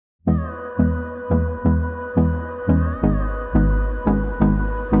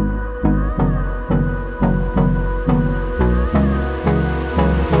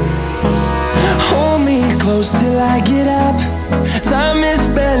close till I get up. Time is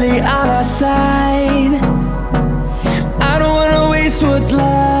barely on our side. I don't wanna waste what's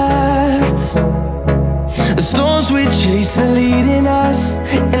left. The storms we chase are leading us,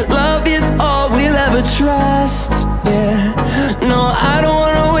 and love is all we'll ever trust. Yeah, no, I don't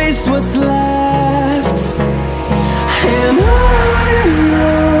wanna waste what's left. And on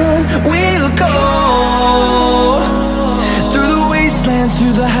we'll go, through the wastelands,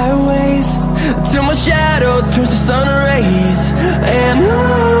 through the highways, till my shadow turns to sun rays. And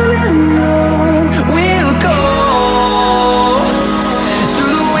on we'll go,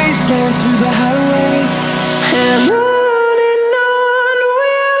 through the wastelands, through the highways, and on we'll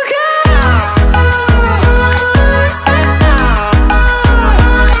go.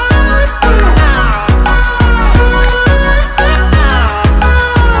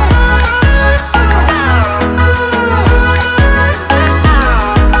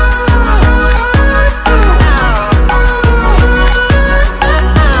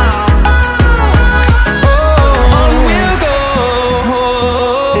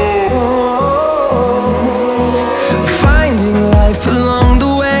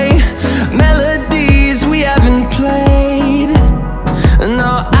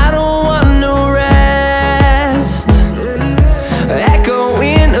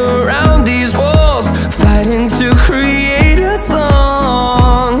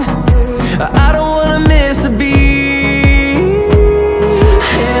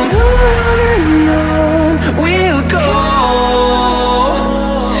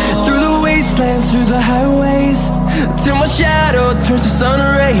 Through the highways, till my shadow turns to sun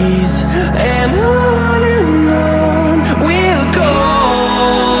rays. And on we'll go,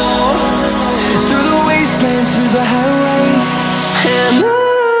 through the wastelands, through the highways, and on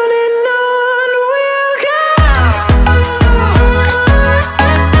we'll go.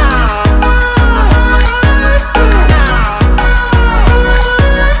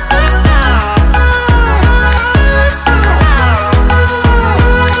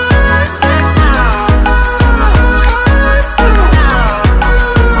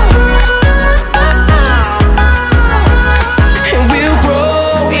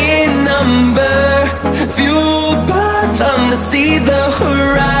 See the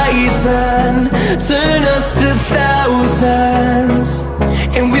horizon, turn us to thousands,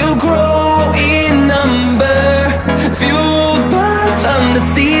 and we'll grow in number, fueled by them. To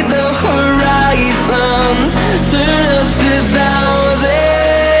see the horizon, turn us to thousands,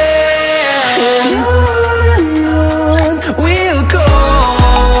 and on we'll go,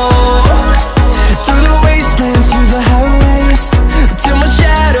 through the wastelands, through the highways, till my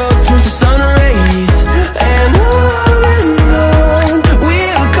shadow turns to sun rays. And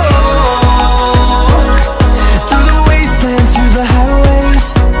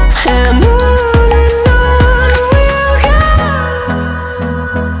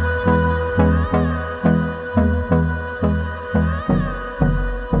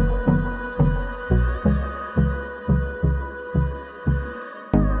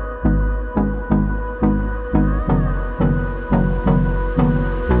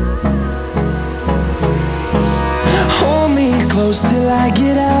close till I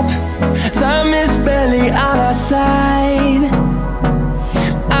get up. Time is barely on our side.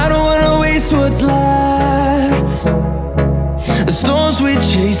 I don't wanna waste what's left. The storms we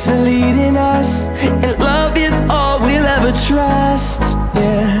chase are leading us, and love is all we'll ever trust.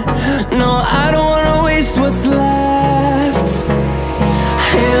 Yeah, no, I don't wanna waste what's left.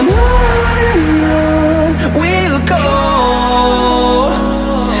 And on we'll go,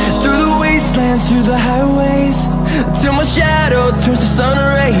 through the wastelands, through the highways, till my shadow turns to sun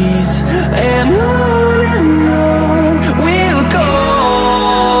rays. And on we'll go,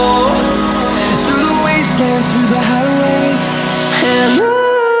 through the wastelands, through the highways, and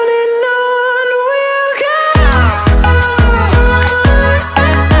on we'll go.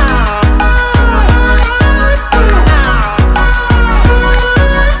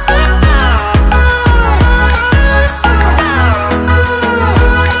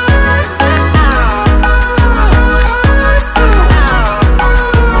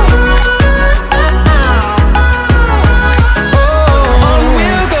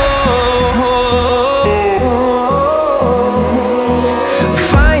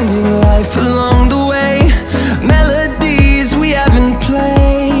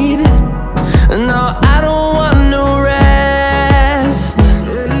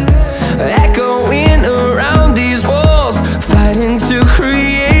 to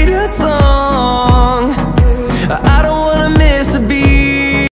create a song. I don't wanna miss a beat.